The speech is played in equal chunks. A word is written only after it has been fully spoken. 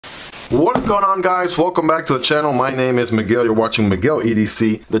What is going on, guys? Welcome back to the channel. My name is Miguel. You're watching Miguel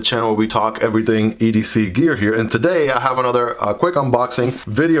EDC, the channel where we talk everything EDC gear here. And today I have another quick unboxing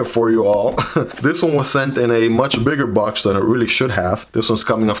video for you all. This one was sent in a much bigger box than it really should have. This one's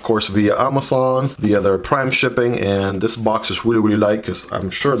coming, of course, via Amazon, via their Prime shipping. And this box is really light because I'm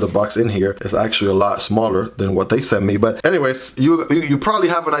sure the box in here is actually a lot smaller than what they sent me. But anyways, you probably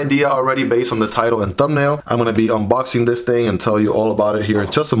have an idea already based on the title and thumbnail. I'm going to be unboxing this thing and tell you all about it here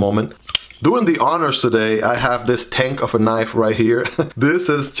in just a moment. Doing the honors today, I have this tank of a knife right here. This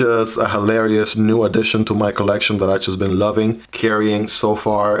is just a hilarious new addition to my collection that I've just been loving carrying so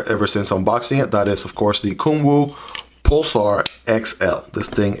far ever since unboxing it. That is, of course, the Kunwu Pulsar XL. This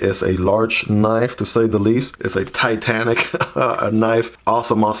thing is a large knife, to say the least. It's a Titanic knife.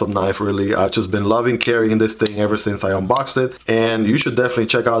 Awesome knife, really. I've just been loving carrying this thing ever since I unboxed it. And you should definitely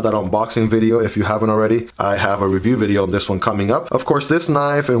check out that unboxing video if you haven't already. I have a review video on this one coming up. Of course, this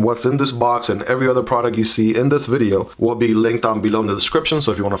knife and what's in this box and every other product you see in this video will be linked down below in the description.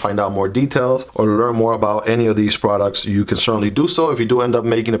 So if you want to find out more details or learn more about any of these products, you can certainly do so. If you do end up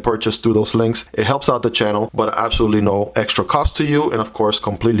making a purchase through those links, it helps out the channel, but absolutely no extra cost to you, and of course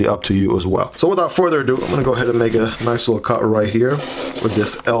completely up to you as well. So without further ado, I'm gonna go ahead and make a nice little cut right here with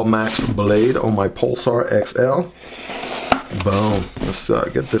this L Max blade on my Pulsar XL. Boom. Let's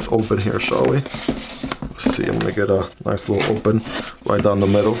get this open here, shall we? Let's see, I'm gonna get a nice little open right down the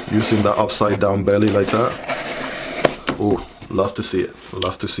middle using that upside down belly like that. Ooh, love to see it.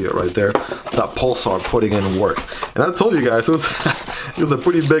 Love to see it right there. That Pulsar putting in work. And I told you guys, it was a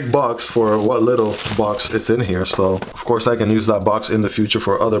pretty big box for what little box is in here. So of course I can use that box in the future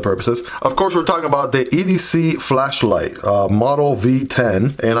for other purposes. Of course, we're talking about the EDC flashlight, model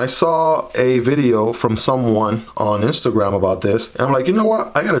V10. And I saw a video from someone on Instagram about this. And I'm like, you know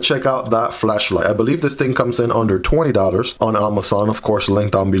what? I gotta check out that flashlight. I believe this thing comes in under $20 on Amazon, of course,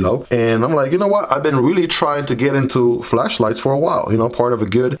 link down below. And I'm like, you know what? I've been really trying to get into flashlights for a while. You know, part of a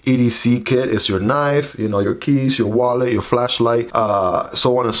good EDC kit is your knife, you know, your keys, your wallet, your flashlight,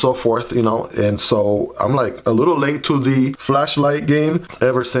 so on and so forth, you know. And so I'm like a little late to the flashlight game.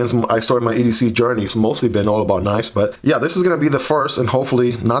 Ever since I started my EDC journey, it's mostly been all about knives. But yeah, this is going to be the first and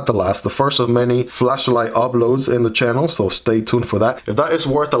hopefully not the last, the first of many flashlight uploads in the channel. So stay tuned for that. If that is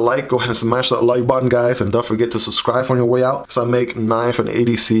worth a like, go ahead and smash that like button, guys. And don't forget to subscribe on your way out, because I make knife and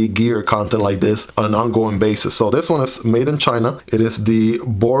EDC gear content like this on an ongoing basis. So this one is made in China. It is the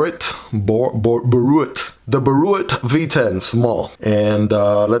BORUIT V10 small. And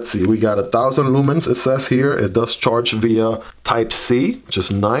let's see, we got 1,000 lumens, it says here. It does charge via Type-C, which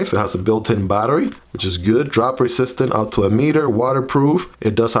is nice. It has a built-in battery, which is good. Drop resistant up to 1 meter, waterproof.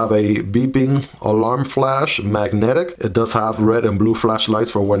 It does have a beeping alarm flash, magnetic. It does have red and blue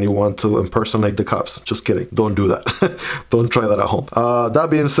flashlights for when you want to impersonate the cops. Just kidding, don't do that. Don't try that at home. That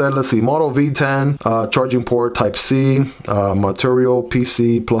being said, let's see, model V10, charging port Type-C, material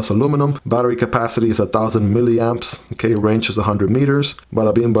PC plus aluminum. Battery capacity is 1,000 milliamps. Okay, range is 100 meters.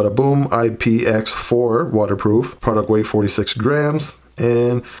 Bada bing, bada boom. IPX4 waterproof. Product weight 46 grams.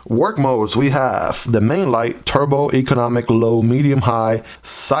 And work modes, we have the main light, turbo, economic, low, medium, high,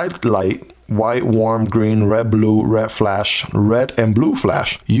 side light, white, warm, green, red, blue, red flash, red and blue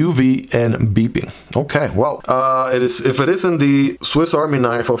flash, UV, and beeping. Okay, well, if it isn't the Swiss Army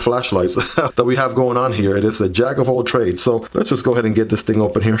knife of flashlights that we have going on here, it is a jack of all trades. So let's just go ahead and get this thing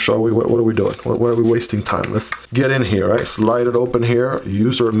open here, shall we? What are we doing? Why are we wasting time? Let's get in here, right? Slide it open here.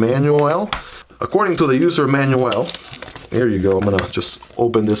 User manual. According to the user manual, here you go. I'm gonna just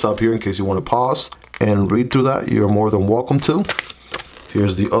open this up here in case you want to pause and read through that. You're more than welcome to.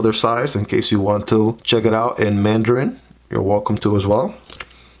 Here's the other size in case you want to check it out in Mandarin. You're welcome to as well.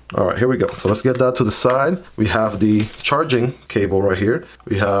 All right, here we go. So let's get that to the side. We have the charging cable right here.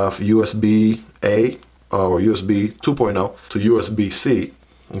 We have USB-A or USB 2.0 to USB-C.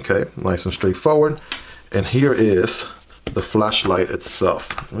 Okay, nice and straightforward. And here is the flashlight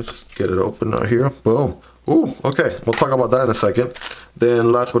itself. Let's just get it open right here. Boom. Ooh, okay. We'll talk about that in a second.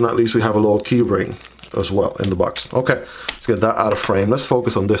 Then last but not least, we have a little key ring as well in the box. Okay, let's get that out of frame. Let's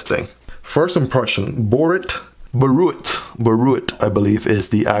focus on this thing. First impression, BORUIT, I believe is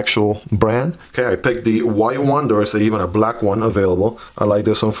the actual brand. Okay, I picked the white one. There is even a black one available. I like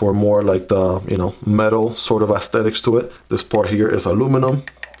this one for more like the, you know, metal sort of aesthetics to it. This part here is aluminum.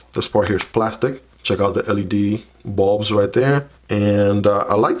 This part here is plastic. Check out the LED bulbs right there. And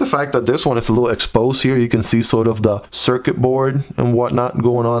I like the fact that this one is a little exposed here. You can see sort of the circuit board and whatnot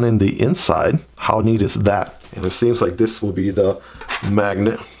going on in the inside. How neat is that? And it seems like this will be the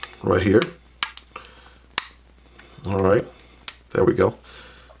magnet right here. All right, there we go.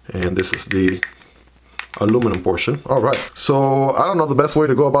 And this is the aluminum portion. All right, so I don't know the best way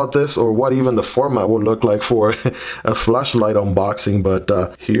to go about this or what even the format would look like for a flashlight unboxing,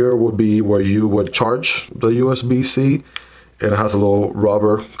 but here would be where you would charge the USB-C, and it has a little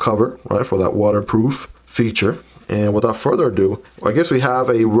rubber cover, right, for that waterproof feature. And without further ado, I guess we have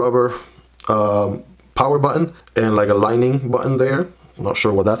a rubber power button and like a lining button there. I'm not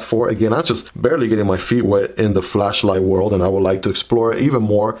sure what that's for. Again, I'm just barely getting my feet wet in the flashlight world, and I would like to explore it even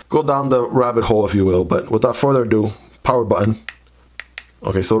more, go down the rabbit hole if you will. But without further ado, power button.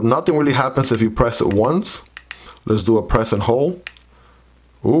 Okay, so nothing really happens if you press it once. Let's do a press and hold.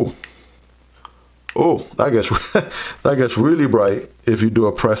 Ooh, oh, that gets that gets really bright if you do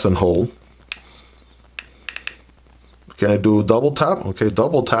a press and hold. Can I do double tap? Okay,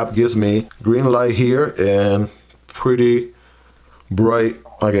 double tap gives me green light here and pretty bright,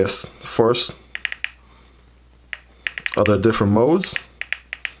 I guess, first. Other different modes.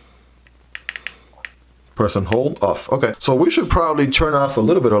 Press and hold, off. Okay, so we should probably turn off a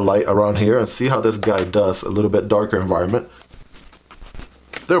little bit of light around here and see how this guy does. A little bit darker environment.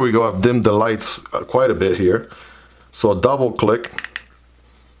 There we go, I've dimmed the lights quite a bit here. So double click.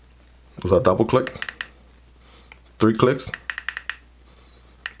 Was that double click? 3 clicks.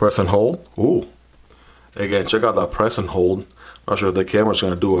 Press and hold. Ooh. Again, check out that press and hold. Not sure if the camera's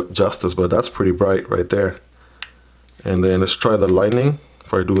gonna do it justice, but that's pretty bright right there. And then let's try the lightning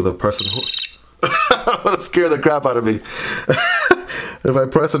before I do the press and hold. That scared the crap out of me. If I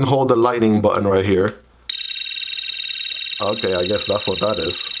press and hold the lightning button right here. Okay, I guess that's what that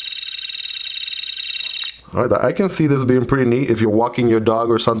is. All right, I can see this being pretty neat if you're walking your dog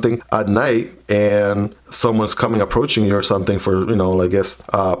or something at night and someone's approaching you or something for, you know, I guess,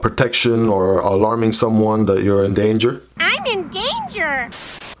 protection or alarming someone that you're in danger. I'm in danger.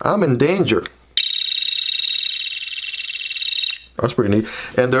 I'm in danger. That's pretty neat.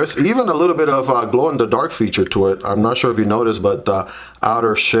 And there's even a little bit of glow in the dark feature to it. I'm not sure if you noticed, but the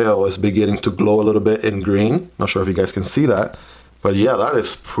outer shell is beginning to glow a little bit in green. Not sure if you guys can see that. But yeah, that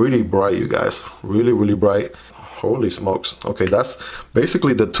is pretty bright, you guys. Really, really bright. Holy smokes. Okay, that's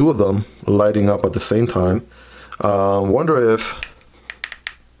basically the two of them lighting up at the same time. Wonder if...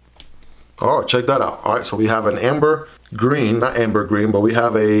 Oh, check that out. All right, so we have an amber green, not amber green, but we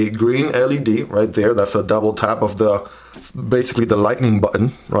have a green LED right there. That's a double tap of the, basically the lightning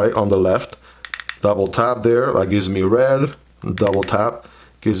button, right, on the left. Double tap there, that gives me red. Double tap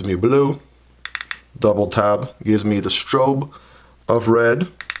gives me blue. Double tap gives me the strobe of red.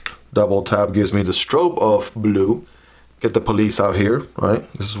 Double tap gives me the strobe of blue. Get the police out here, right?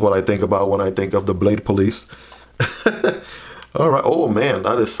 This is what I think about when I think of the Blade Police. All right, oh man,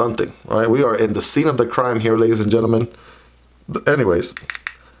 that is something, right? We are in the scene of the crime here, ladies and gentlemen. Anyways,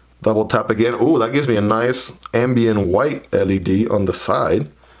 double tap again. Ooh, that gives me a nice ambient white LED on the side.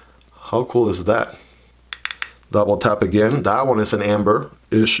 How cool is that? Double tap again. That one is an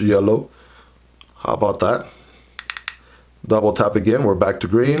amber-ish yellow. How about that? Double tap again, we're back to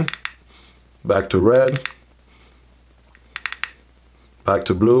green, back to red, back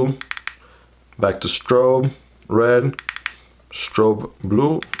to blue, back to strobe, red, strobe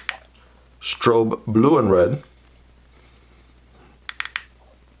blue and red,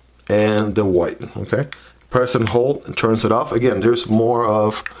 and the white, okay? Press and hold and turns it off. Again, there's more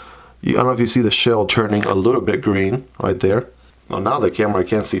of, I don't know if you see the shell turning a little bit green right there. Well, now the camera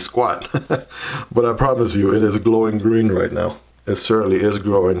can't see squat, but I promise you it is glowing green right now. It certainly is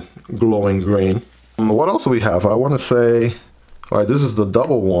glowing green. What else do we have? I want to say, all right, this is the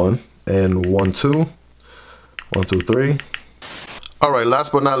double one, and 1, 2, 1, 2, 3. All right,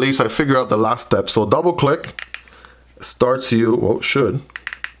 last but not least, I figured out the last step. So double click starts you, well, it should.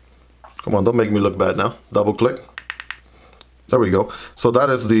 Come on, don't make me look bad now. Double click. There we go. So that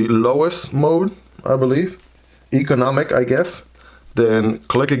is the lowest mode, I believe. Economic, I guess. Then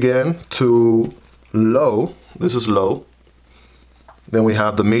click again to low. This is low. Then we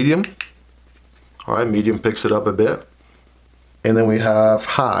have the medium. All right, medium picks it up a bit. And then we have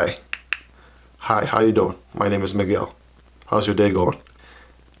high. Hi, how you doing? My name is Miguel. How's your day going?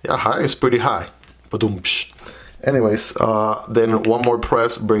 Yeah, high is pretty high. Ba-doom. Anyways, then one more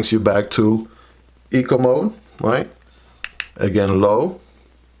press brings you back to eco mode, right? Again, low,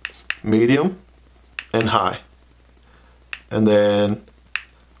 medium, and high. And then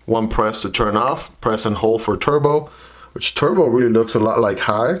one press to turn off, press and hold for turbo, which turbo really looks a lot like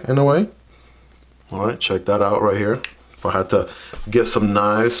high in a way. All right, check that out right here. If I had to get some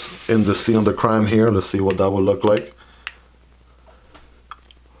knives in the scene of the crime here, let's see what that would look like.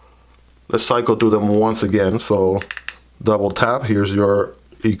 Let's cycle through them once again. So double tap, here's your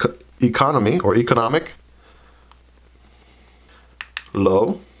economy or economic.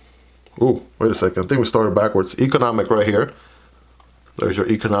 Low, Ooh, wait a second. I think we started backwards. Economic right here. There's your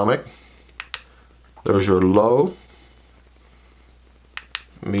economic. There's your low,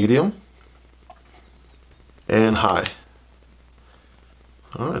 medium, and high.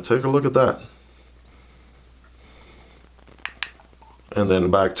 All right, take a look at that. And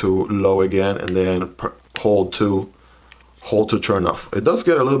then back to low again, and then hold to turn off. It does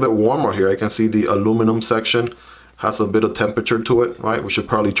get a little bit warmer here. I can see the aluminum section has a bit of temperature to it, right? We should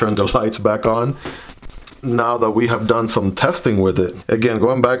probably turn the lights back on now that we have done some testing with it. Again,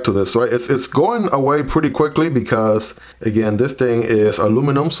 going back to this, right? It's going away pretty quickly because, again, this thing is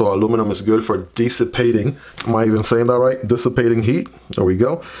aluminum, so aluminum is good for dissipating. Am I even saying that right? Dissipating heat. There we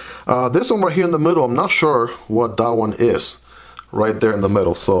go. This one right here in the middle, I'm not sure what that one is. Right there in the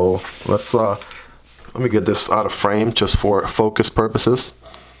middle. So let's let me get this out of frame just for focus purposes.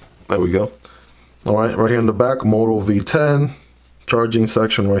 There we go. All right, right here in the back, Moto V10 charging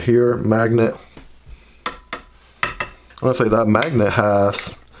section right here, magnet. I'm gonna say that magnet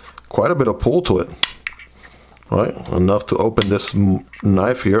has quite a bit of pull to it, right? Enough to open this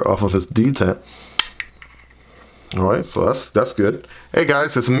knife here off of its detent. All right, so that's good. Hey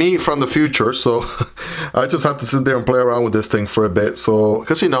guys, it's me from the future, so I just have to sit there and play around with this thing for a bit. So,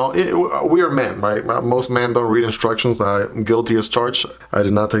 because you know, we are men, right? Most men don't read instructions. I'm guilty as charged. I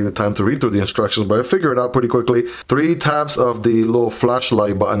did not take the time to read through the instructions, but I figured it out pretty quickly. 3 taps of the little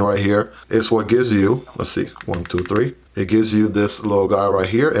flashlight button right here is what gives you, let's see, 1, 2, 3. It gives you this little guy right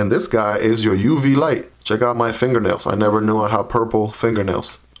here, and this guy is your UV light. Check out my fingernails. I never knew I had purple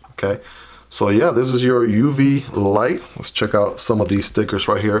fingernails, okay? So yeah, this is your UV light. Let's check out some of these stickers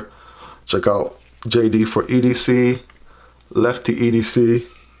right here. Check out JD for EDC, Lefty EDC,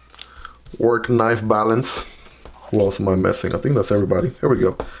 Work Knife Balance. Who else am I missing? I think that's everybody. Here we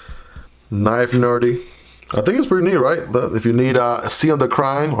go. Knife Nerdy. I think it's pretty neat, right? If you need a scene of the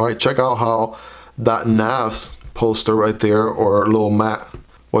crime, all right, check out how that NAVS poster right there, or a little mat,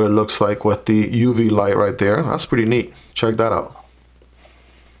 what it looks like with the UV light right there. That's pretty neat. Check that out.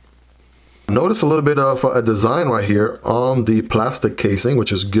 Notice a little bit of a design right here on the plastic casing,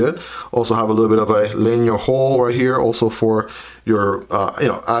 which is good. Also have a little bit of a linear hole right here, also for your, you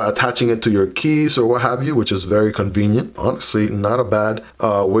know, attaching it to your keys or what have you, which is very convenient. Honestly, not a bad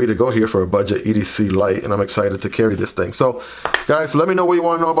way to go here for a budget EDC light, and I'm excited to carry this thing. So, guys, let me know what you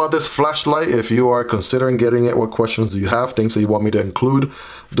want to know about this flashlight. If you are considering getting it, what questions do you have, things that you want me to include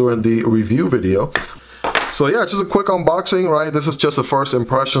during the review video. So yeah, just a quick unboxing, right? This is just the first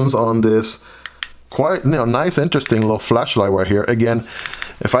impressions on this quite, you know, nice, interesting little flashlight right here. Again,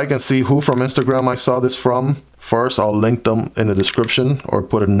 if I can see who from Instagram I saw this from first, I'll link them in the description or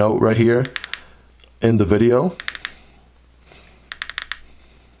put a note right here in the video.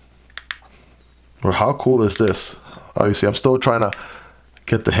 Or how cool is this? Obviously, I'm still trying to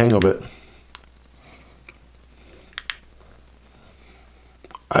get the hang of it.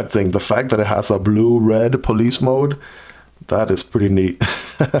 I think the fact that it has a blue-red police mode, that is pretty neat.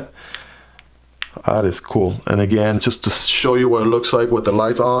 That is cool. And again, just to show you what it looks like with the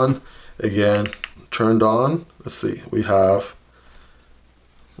lights on, again, turned on. Let's see, we have,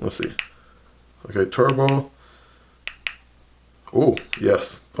 let's see. Okay, turbo. Oh,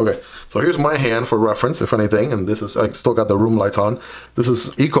 yes. Okay, so here's my hand for reference, if anything, and this is, I still got the room lights on. This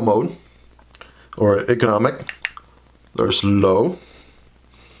is eco mode, or economic. There's low.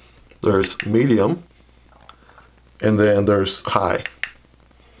 There's medium, and then there's high.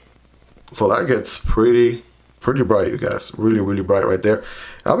 So that gets pretty bright, you guys. Really bright right there.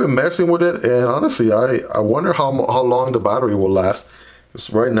 I've been messing with it, and honestly, I wonder how long the battery will last.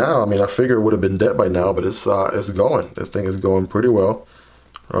 Because right now, I mean, I figure it would have been dead by now, but it's going. This thing is going pretty well.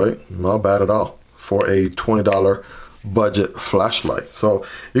 All right, not bad at all for a $20 budget flashlight. So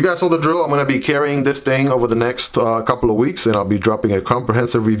you guys know the drill. I'm going to be carrying this thing over the next couple of weeks, and I'll be dropping a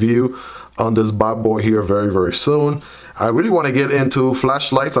comprehensive review on this bad boy here very soon. I really want to get into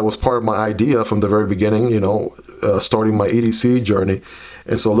flashlights. That was part of my idea from the very beginning, you know, starting my EDC journey.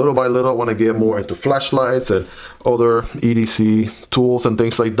 And so little by little, I want to get more into flashlights and other EDC tools and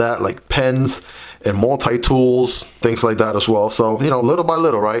things like that, like pens and multi-tools, things like that as well. So, you know, little by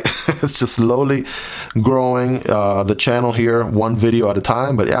little, right? It's just slowly growing the channel here, one video at a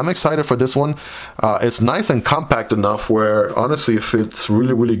time. But yeah, I'm excited for this one. It's nice and compact enough where, honestly, it fits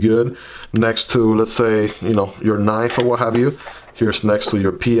really good next to, let's say, you know, your knife or what have you. Here's next to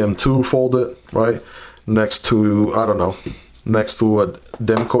your PM2 folded, right? Next to, I don't know, next to a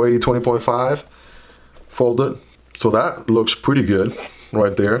Demko AD 20.5 folded. So that looks pretty good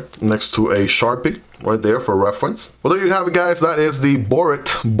right there, next to a Sharpie right there for reference. Well, there you have it, guys. That is the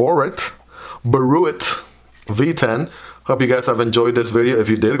BORUIT V10 Hope you guys have enjoyed this video. If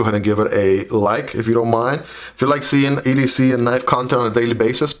you did, go ahead and give it a like if you don't mind. If you like seeing EDC and knife content on a daily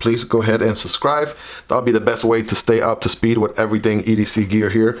basis, please go ahead and subscribe. That'll be the best way to stay up to speed with everything EDC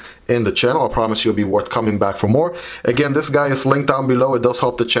gear here in the channel. I promise you'll be worth coming back for more. Again, this guy is linked down below. It does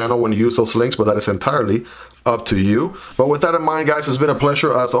help the channel when you use those links, but that is entirely up to you. But with that in mind, guys, it's been a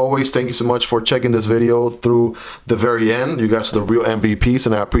pleasure as always. Thank you so much for checking this video through the very end. You guys are the real MVPs,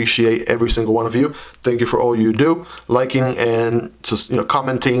 and I appreciate every single one of you. Thank you for all you do, liking and just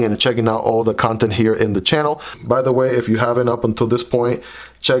commenting and checking out all the content here in the channel. By the way, if you haven't up until this point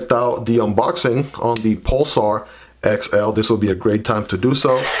checked out the unboxing on the Pulsar XL, this will be a great time to do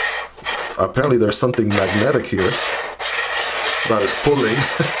so. Apparently there's something magnetic here that is pulling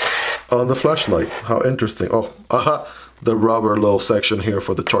on the flashlight. How interesting. Oh, the rubber little section here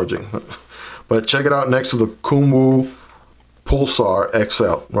for the charging. But check it out next to the Kunwu Pulsar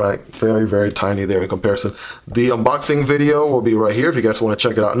XL, right? Very, very tiny there in comparison. The unboxing video will be right here if you guys want to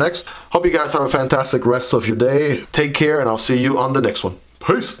check it out next. Hope you guys have a fantastic rest of your day. Take care, and I'll see you on the next one.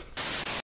 Peace.